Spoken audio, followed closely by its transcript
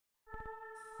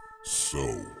So,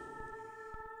 you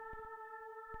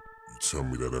tell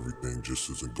me that everything just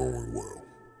isn't going well.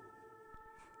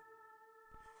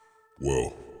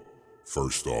 Well,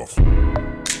 first off,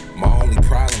 my only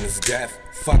problem is death.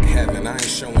 Fuck heaven, I ain't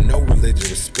showing no religious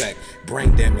respect.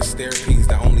 Brain damage therapy's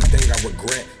the only thing I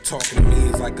regret. Talking to me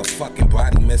is like a fucking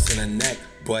body missing a neck.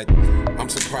 But I'm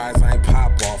surprised I ain't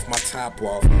pop off, my top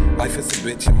off. Life is a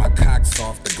bitch and my cock's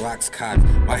soft, the Glock's cocked.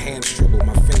 My hands dribble,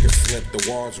 my fingers slip, the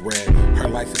wall's red. Her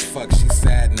life is fucked, she's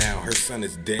sad now, her son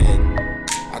is dead.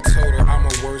 I told her I'm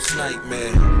her worst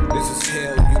nightmare. This is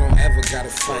hell, you don't ever gotta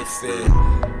fight fair.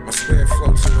 My spirit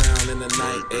floats around in the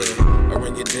night air, or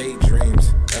in your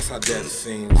daydreams, that's how death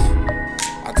seems.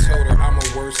 I told her I'm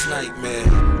her worst nightmare.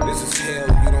 This is hell,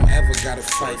 you don't ever gotta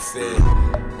fight fair.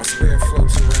 My spirit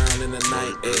floats around in the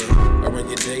night air, or in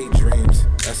your daydreams,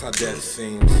 that's how death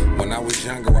seems. When I was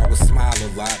younger, I would smile a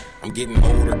lot. I'm getting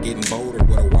older, getting bolder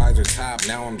with a wiser top.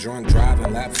 Now I'm drunk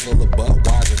driving, lap full of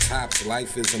Budweiser tops.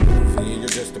 Life is a movie and you're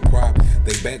just a prop.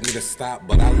 They beg me to stop,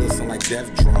 but I listen like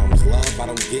death drums. Love, I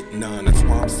don't get none. That's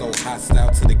why I'm so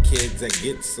hostile to the kids that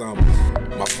get some.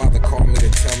 My father called me to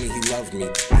tell me he loved me.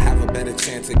 I have a better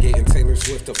chance of getting Taylor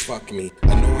Swift to fuck me.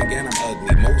 Annoying and I'm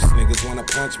ugly. Most niggas wanna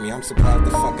punch me. I'm surprised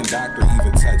the fucking doctor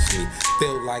even touched me.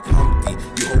 Feel like Humpty,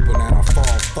 you hoping that I fall.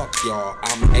 Fuck y'all,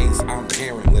 I'm ace, I'm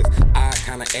parentless. I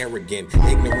kinda arrogant,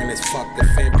 ignorant as fuck.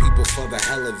 Offend people for the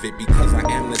hell of it because I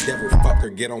am the devil.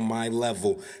 Fucker, get on my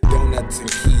level. Donuts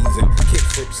and keys and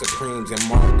kickflip supremes and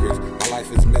markers. My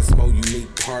life is Miss Mo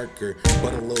Unique Parker,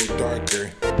 but a little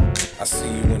darker. I see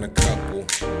you in a couple.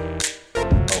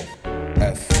 Oh,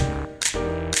 F.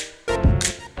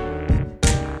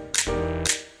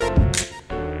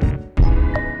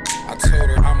 I told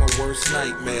her I'm her worst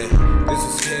nightmare. This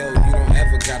is hell, you don't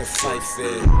ever gotta fight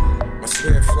fair. My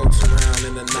spirit floats around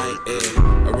in the night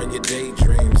air, or in your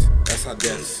daydreams, that's how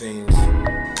death seems.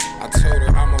 I told her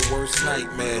I'm her worst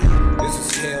nightmare. This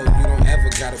is hell, you don't ever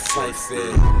gotta fight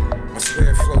fair. My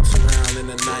spirit floats around in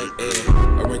the night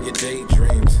air, or in your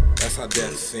daydreams, that's how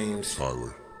death seems.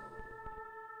 Tyler,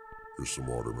 here's some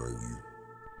water, man.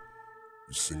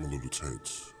 You seem a little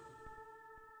tense.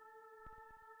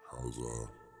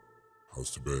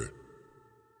 How's the bed?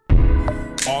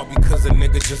 All because a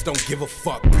nigga just don't give a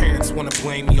fuck. Parents wanna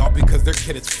blame me all because their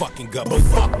kid is fucking gut. But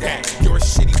fuck that, you're a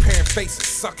shitty parent, face it,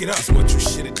 suck it up. It's what you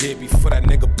should've did before that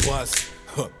nigga bust.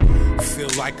 Huh. Feel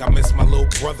like I miss my little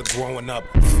brother growing up.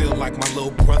 Feel like my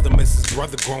little brother misses his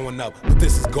brother growing up. But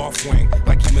this is golf wing,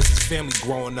 like he misses his family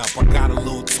growing up. I got a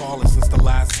little taller since the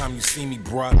last time you see me,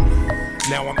 bruh.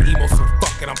 Now I'm emo, so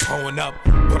fuck it, I'm pulling up.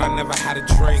 But I never had a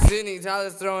drink. Sydney,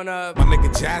 Tyler's throwing up. My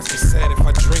nigga Jasper said if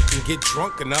I drink and get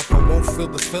drunk enough, I won't feel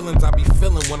the feelings I be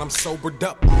feeling when I'm sobered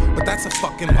up. But that's a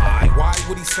fucking lie. Why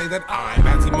would he say that I'm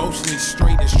as emotionally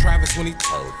straight as Travis when he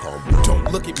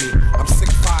don't look at me? I'm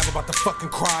 6'5", about to fucking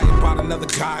cry about another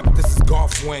guy, but this is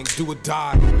golf wing, do or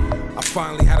die. I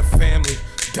finally had a family.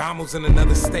 Dom was in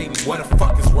another state, and what the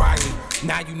fuck is Riley?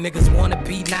 Now you niggas wanna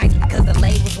be nice because the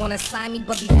labels wanna sign me,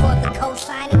 but before the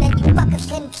co-signing, then you fuckers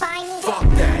couldn't find me. Fuck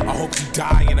that, I hope you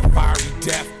die in a fiery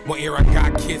death. One ear I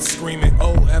got kids screaming,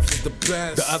 OF is the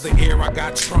best. The other ear I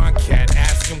got Tron Cat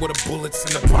asking where the bullets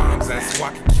and the bombs at, so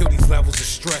I can kill these levels of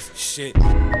stress. Shit.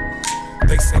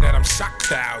 They say that I'm shock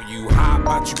value. How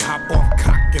about you hop off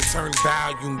cock and turn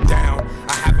volume down?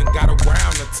 I haven't got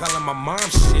around to telling my mom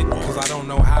shit, cause I don't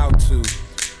know how to.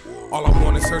 All I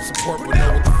want is her support, but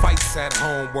know what the fight's at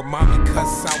home. Where mommy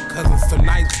cuss out cousins so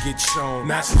knives get shown.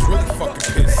 Now she's really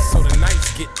fucking pissed, so the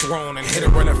knives get thrown and hit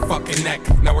her in her fucking neck.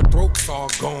 Now her throat's all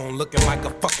gone, looking like a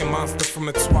fucking monster from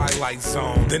the Twilight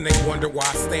Zone. Then they wonder why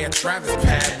I stay at Travis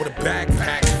Pad with a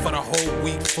backpack for the whole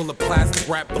week full of plastic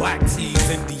wrap black tees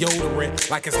and deodorant,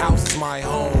 like his house is my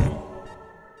home.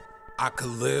 I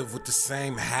could live with the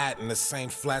same hat and the same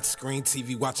flat screen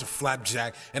TV watching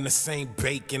Flapjack and the same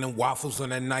bacon and waffles on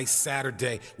that nice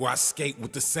Saturday where I skate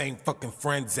with the same fucking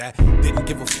friends at. Didn't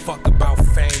give a fuck about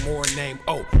fame or a name.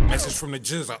 Oh, message from the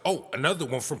Jizza. Oh, another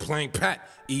one from Playing Pat.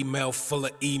 Email full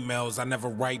of emails I never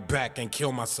write back. Ain't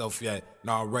kill myself yet.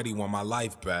 Now I already want my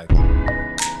life back.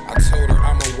 I told her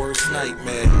I'm her worst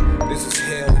nightmare. This is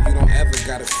hell, you don't ever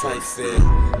gotta fight fair.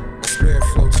 My spirit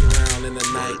floats around in the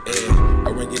night air,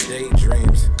 or in your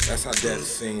daydreams, that's how death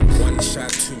seems. One shot,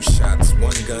 two shots,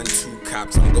 one gun, two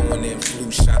cops. I'm going in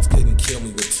flu shots, couldn't kill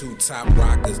me with two top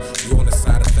rockers. You on the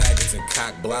side of faggots and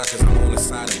cock blockers. I'm on the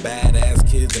side of badass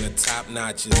kids and the top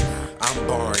notches. I'm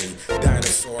Barney,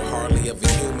 dinosaur hardly of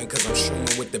a human, cause I'm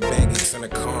shrooming with the baggies and the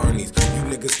carnies.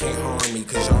 You niggas can't harm me,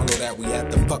 cause y'all know that we at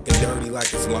the fucking dirty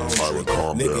like it's laundry. Tyler,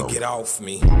 calm Nigga, down. get off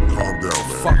me. Calm down, man.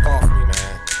 Fuck off me,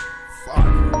 man. Fuck.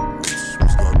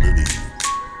 What's gotten into you?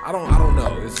 I don't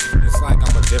know. It's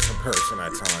different person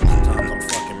at times. Sometimes I'm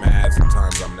fucking mad,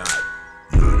 sometimes I'm not.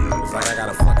 It's like I got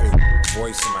a fucking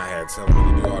voice in my head telling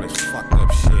me to do all this fucked up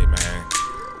shit, man.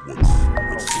 I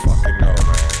don't fucking know,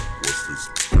 man. What's this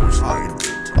first name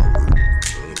then,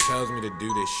 Tyler? It tells me to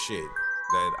do this shit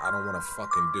that I don't want to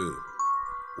fucking do.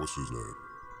 What's his name?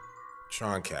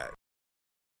 Tron Cat.